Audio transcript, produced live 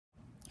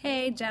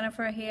Hey,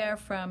 Jennifer here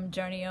from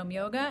Journey Om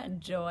Yoga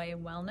and Joy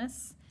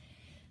Wellness.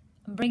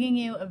 I'm bringing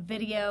you a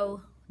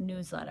video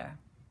newsletter.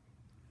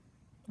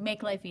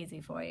 Make life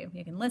easy for you.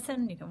 You can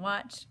listen, you can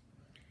watch.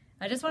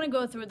 I just want to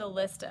go through the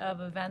list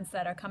of events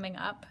that are coming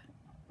up.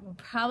 We'll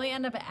probably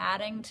end up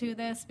adding to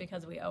this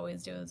because we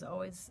always do. There's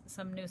always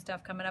some new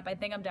stuff coming up. I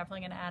think I'm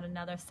definitely going to add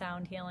another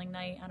sound healing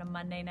night on a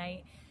Monday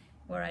night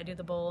where I do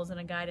the bowls and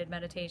a guided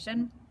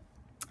meditation.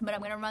 But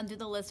I'm going to run through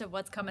the list of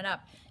what's coming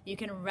up. You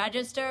can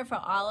register for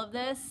all of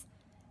this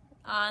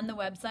on the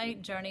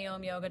website,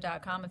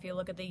 journeyomyoga.com. If you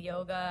look at the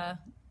yoga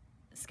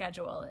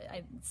schedule,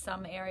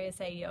 some areas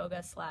say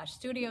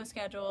yoga/studio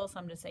schedule,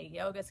 some just say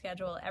yoga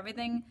schedule.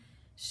 Everything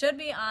should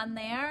be on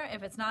there.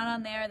 If it's not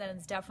on there, then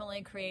it's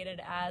definitely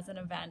created as an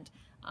event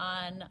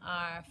on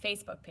our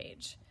Facebook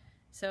page.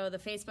 So the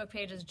Facebook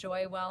page is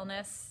Joy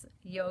Wellness,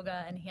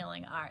 Yoga, and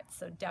Healing Arts.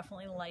 So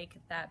definitely like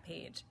that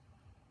page.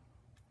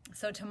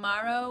 So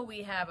tomorrow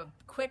we have a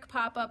quick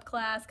pop-up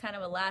class, kind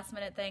of a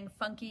last-minute thing,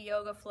 Funky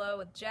Yoga Flow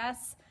with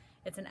Jess.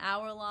 It's an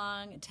hour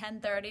long,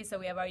 10:30. So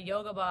we have our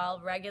yoga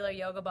ball, regular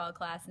yoga ball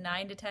class,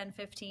 9 to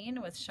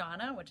 10:15 with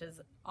Shauna, which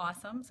is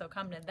awesome. So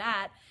come to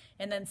that,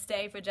 and then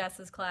stay for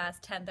Jess's class,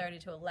 10:30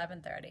 to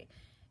 11:30.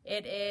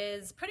 It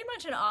is pretty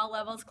much an all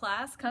levels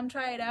class. Come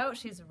try it out.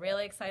 She's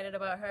really excited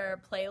about her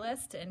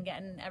playlist and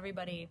getting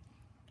everybody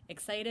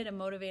excited and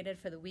motivated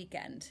for the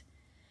weekend.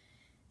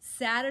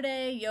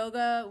 Saturday,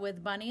 yoga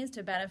with bunnies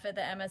to benefit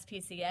the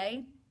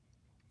MSPCA.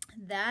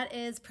 That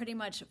is pretty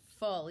much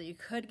full. You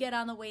could get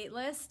on the wait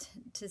list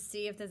to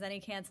see if there's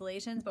any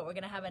cancellations, but we're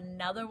going to have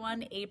another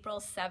one April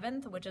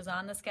 7th, which is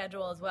on the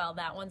schedule as well.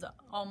 That one's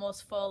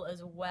almost full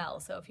as well.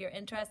 So if you're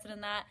interested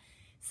in that,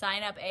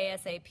 sign up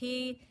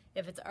ASAP.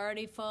 If it's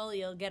already full,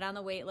 you'll get on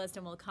the wait list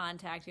and we'll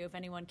contact you if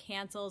anyone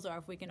cancels or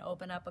if we can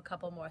open up a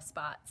couple more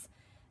spots.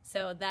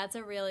 So that's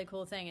a really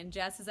cool thing, and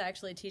Jess is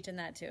actually teaching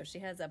that too. She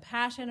has a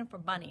passion for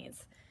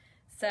bunnies.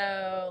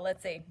 So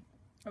let's see.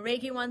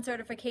 Reiki 1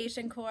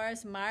 certification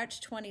course,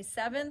 March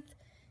 27th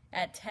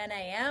at 10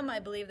 a.m. I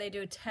believe they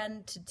do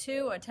 10 to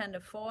 2 or 10 to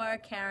 4,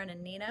 Karen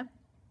and Nina.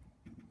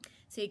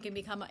 So you can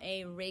become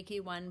a Reiki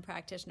 1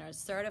 practitioner, a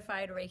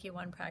certified Reiki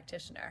 1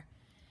 practitioner.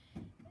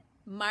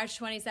 March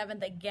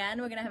 27th,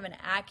 again, we're going to have an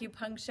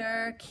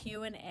acupuncture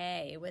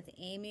Q&A with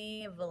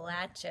Amy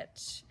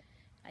Vlachich.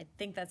 I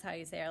think that's how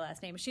you say her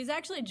last name. She's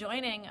actually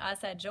joining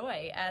us at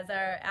Joy as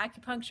our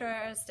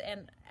acupuncturist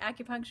and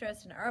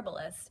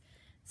herbalist.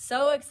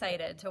 So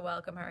excited to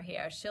welcome her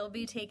here. She'll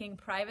be taking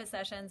private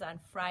sessions on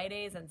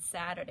Fridays and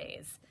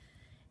Saturdays.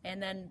 And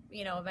then,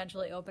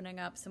 eventually opening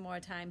up some more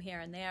time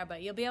here and there.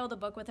 But you'll be able to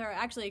book with her.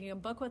 Actually, you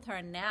can book with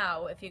her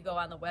now if you go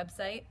on the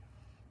website.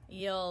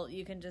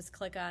 You can just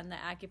click on the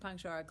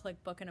acupuncture or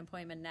click book an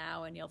appointment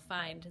now, and you'll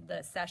find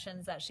the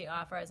sessions that she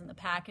offers and the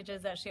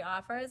packages that she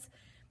offers.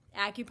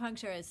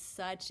 Acupuncture is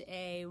such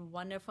a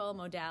wonderful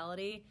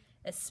modality,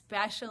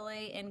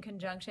 especially in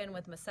conjunction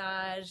with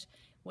massage,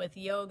 with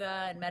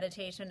yoga and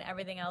meditation,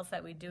 everything else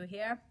that we do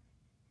here.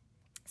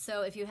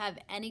 So if you have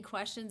any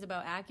questions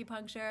about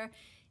acupuncture,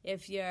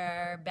 if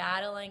you're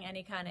battling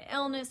any kind of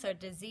illness or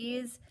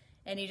disease,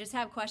 and you just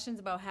have questions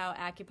about how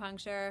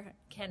acupuncture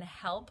can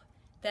help,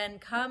 then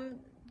come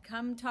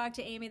talk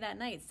to Amy that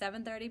night,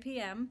 7:30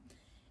 p.m.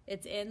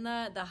 It's in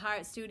the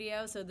Heart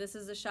Studio, so this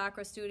is the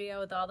Chakra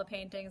Studio with all the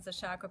paintings, the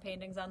chakra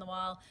paintings on the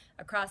wall.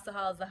 Across the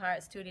hall is the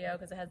Heart Studio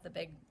because it has the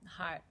big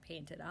heart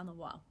painted on the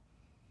wall.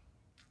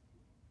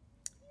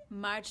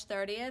 March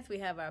 30th, we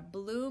have our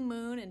Blue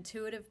Moon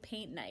Intuitive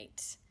Paint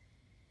Night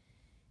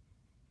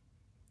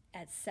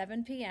at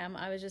 7 p.m.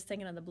 I was just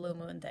thinking of the Blue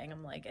Moon thing.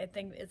 I'm like, I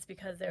think it's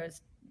because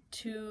there's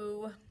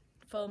 2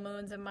 full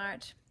moons in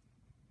March.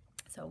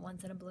 So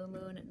once in a blue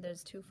moon,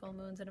 there's 2 full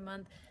moons in a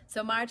month.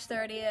 So March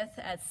 30th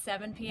at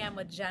 7 p.m.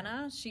 with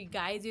Jenna. She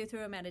guides you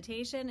through a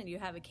meditation, and you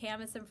have a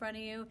canvas in front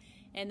of you.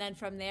 And then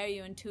from there,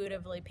 you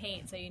intuitively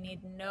paint. So you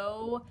need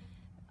no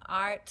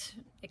art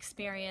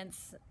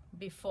experience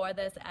before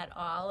this at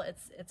all.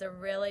 It's a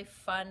really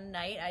fun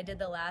night. I did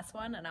the last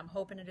one, and I'm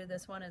hoping to do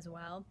this one as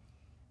well.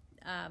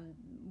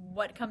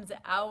 What comes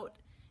out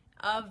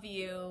of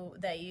you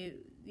that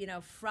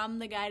from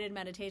the guided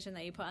meditation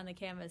that you put on the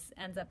canvas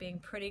ends up being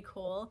pretty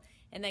cool.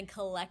 And then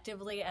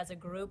collectively as a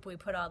group, we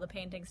put all the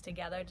paintings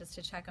together just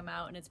to check them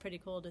out. And it's pretty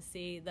cool to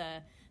see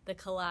the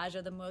collage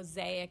or the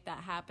mosaic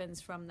that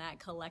happens from that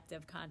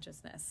collective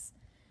consciousness.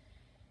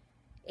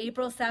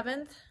 April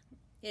 7th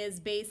is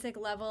Basic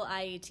Level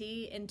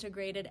IET,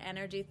 Integrated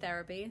Energy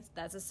Therapy.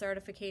 That's a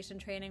certification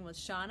training with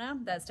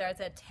Shauna. That starts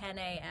at 10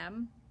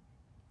 a.m.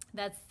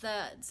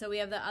 So we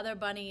have the other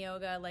bunny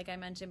yoga, like I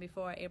mentioned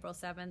before, April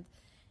 7th.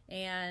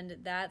 And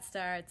that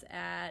starts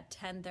at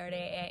 10:30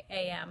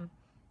 a.m.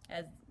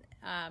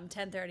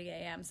 10:30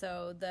 a.m.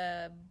 So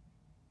the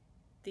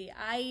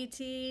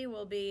IET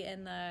will be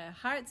in the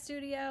Heart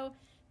Studio.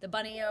 The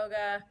bunny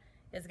yoga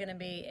is going to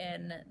be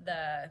in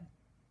the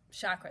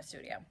Chakra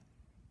Studio.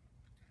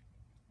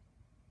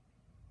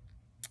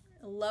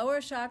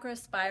 Lower chakra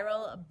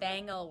spiral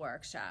bangle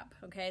workshop.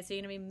 Okay, so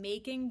you're going to be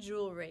making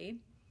jewelry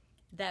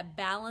that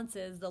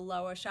balances the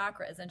lower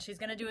chakras. And she's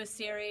going to do a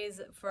series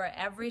for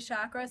every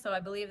chakra. So I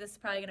believe this is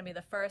probably going to be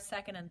the first,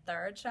 second, and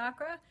third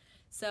chakra.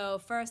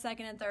 So first,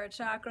 second, and third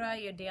chakra,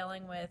 you're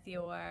dealing with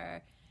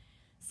your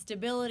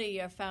stability,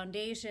 your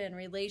foundation,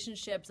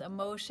 relationships,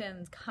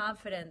 emotions,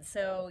 confidence.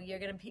 So you're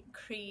going to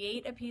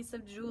create a piece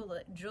of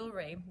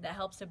jewelry that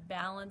helps to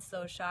balance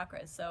those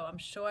chakras. So I'm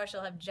sure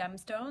she'll have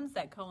gemstones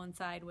that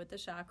coincide with the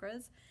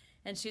chakras.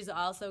 And she's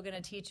also going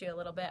to teach you a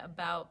little bit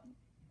about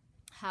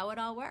how it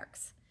all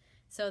works.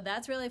 So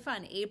that's really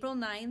fun. April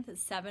 9th,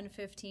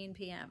 7:15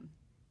 p.m.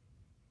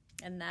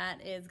 And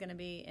that is going to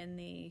be in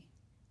the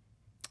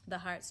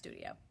Heart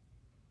Studio.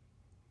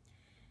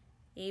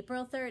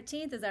 April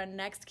 13th is our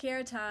next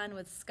Kirtan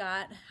with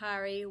Scott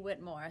Hari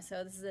Whitmore.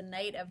 So this is a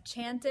night of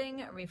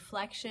chanting,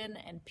 reflection,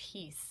 and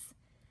peace.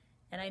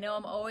 And I know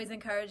I'm always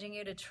encouraging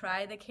you to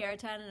try the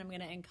Kirtan, and I'm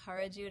going to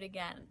encourage you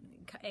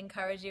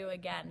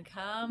again.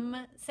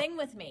 Come sing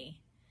with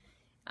me.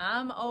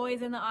 I'm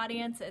always in the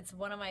audience. It's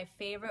one of my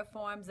favorite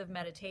forms of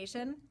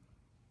meditation.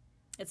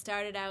 It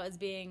started out as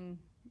being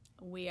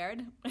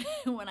weird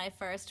when I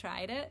first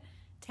tried it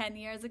 10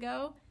 years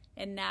ago,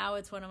 and now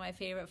it's one of my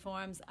favorite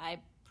forms. I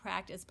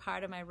practice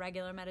part of my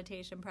regular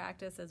meditation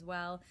practice as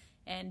well,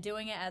 and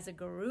doing it as a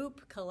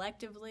group,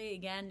 collectively,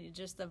 again,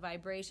 just the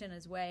vibration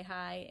is way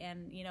high,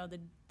 and you know,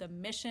 the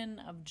mission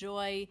of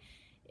joy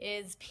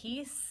is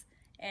peace,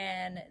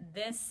 and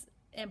this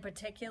in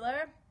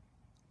particular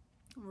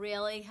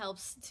really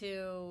helps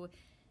to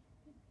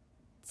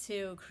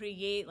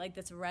create like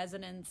this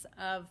resonance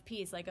of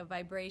peace, like a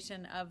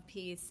vibration of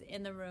peace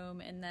in the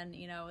room, and then,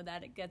 you know,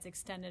 that it gets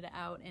extended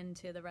out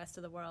into the rest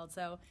of the world.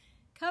 So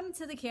come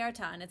to the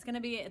Kirtan. It's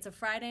a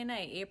Friday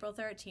night, April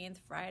 13th,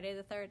 Friday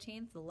the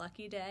 13th, the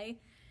lucky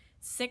day,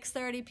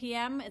 6:30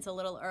 p.m. It's a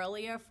little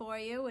earlier for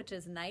you, which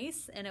is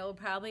nice, and it will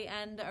probably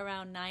end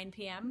around 9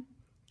 p.m.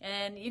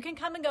 And you can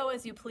come and go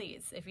as you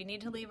please. If you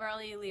need to leave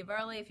early, you leave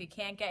early. If you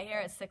can't get here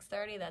at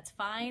 6:30, that's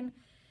fine.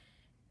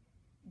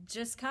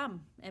 Just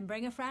come and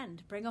bring a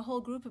friend. Bring a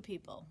whole group of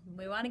people.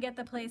 We want to get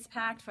the place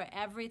packed for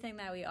everything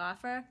that we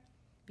offer,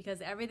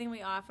 because everything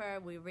we offer,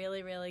 we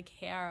really, really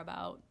care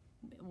about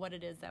what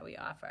it is that we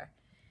offer.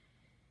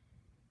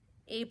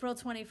 April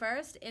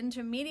 21st,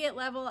 intermediate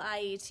level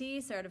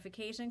IET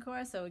certification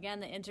course. So again,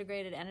 the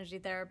integrated energy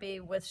therapy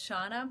with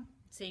Shauna.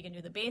 So you can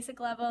do the basic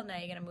level. Now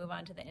you're going to move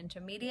on to the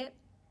intermediate.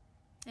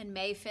 And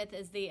May 5th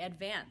is the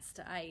advanced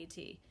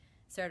IET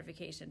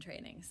certification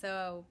training.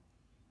 So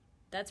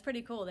that's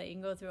pretty cool that you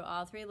can go through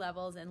all three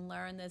levels and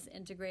learn this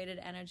integrated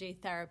energy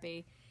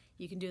therapy.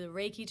 You can do the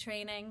Reiki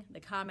training. The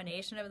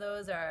combination of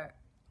those are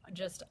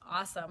just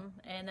awesome.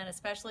 And then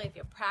especially if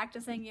you're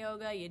practicing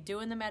yoga, you're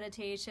doing the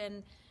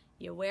meditation,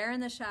 you're wearing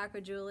the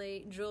chakra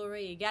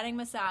jewelry, you're getting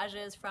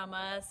massages from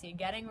us, you're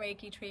getting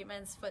Reiki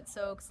treatments, foot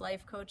soaks,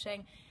 life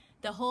coaching,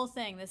 the whole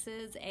thing. This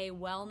is a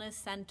wellness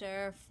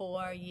center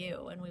for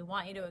you, and we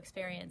want you to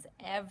experience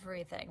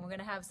everything. We're going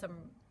to have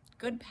some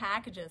good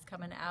packages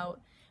coming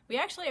out. We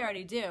actually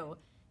already do,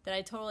 that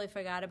I totally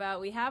forgot about.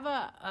 We have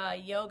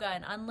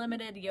an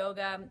unlimited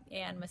yoga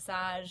and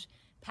massage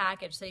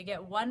package. So you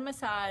get one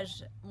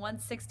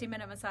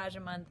 60-minute massage a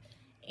month,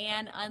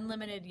 and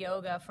unlimited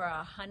yoga for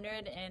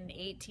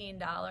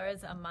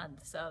 $118 a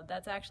month. So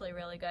that's actually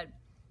really good.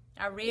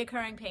 Our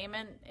reoccurring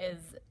payment is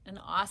an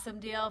awesome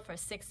deal. For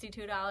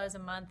 $62 a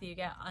month, you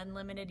get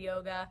unlimited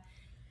yoga.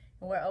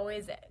 We're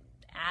always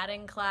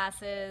adding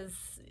classes,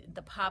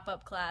 the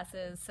pop-up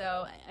classes.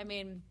 So, I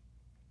mean,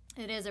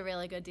 it is a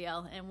really good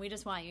deal, and we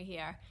just want you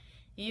here.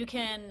 You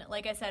can,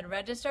 like I said,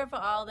 register for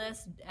all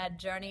this at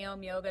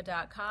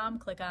journeyomyoga.com.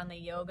 Click on the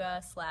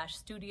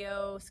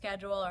yoga/studio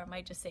schedule, or it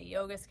might just say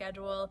yoga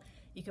schedule.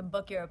 You can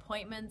book your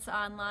appointments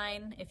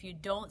online. If you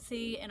don't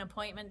see an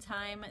appointment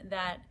time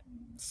that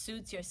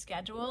suits your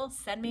schedule,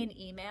 send me an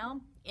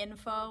email,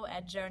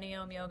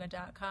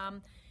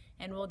 info@journeyomyoga.com,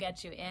 and we'll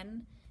get you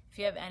in. If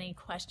you have any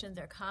questions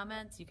or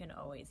comments, you can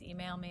always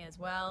email me as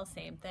well.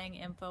 Same thing,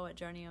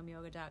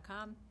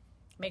 info@journeyomyoga.com.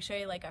 Make sure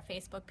you like our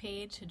Facebook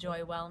page,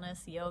 Joy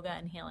Wellness, Yoga,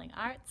 and Healing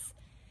Arts.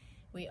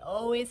 We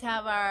always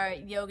have our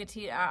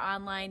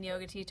online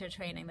yoga teacher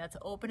training. That's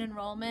open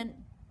enrollment.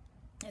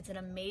 It's an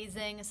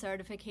amazing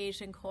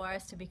certification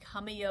course to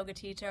become a yoga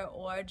teacher,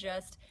 or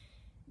just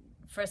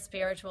for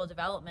spiritual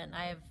development.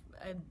 I have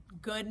a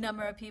good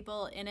number of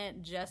people in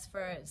it just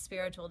for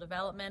spiritual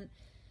development.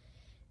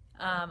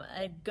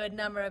 A good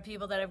number of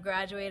people that have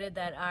graduated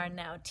that are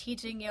now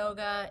teaching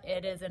yoga.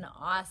 It is an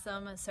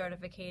awesome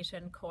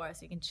certification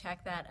course. You can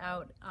check that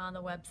out on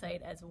the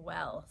website as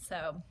well.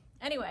 So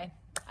anyway,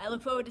 I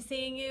look forward to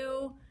seeing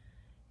you.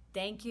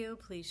 Thank you.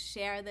 Please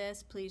share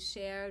this. Please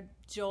share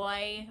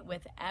joy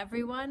with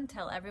everyone.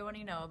 Tell everyone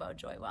you know about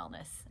Joy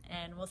Wellness.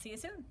 And we'll see you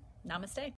soon. Namaste.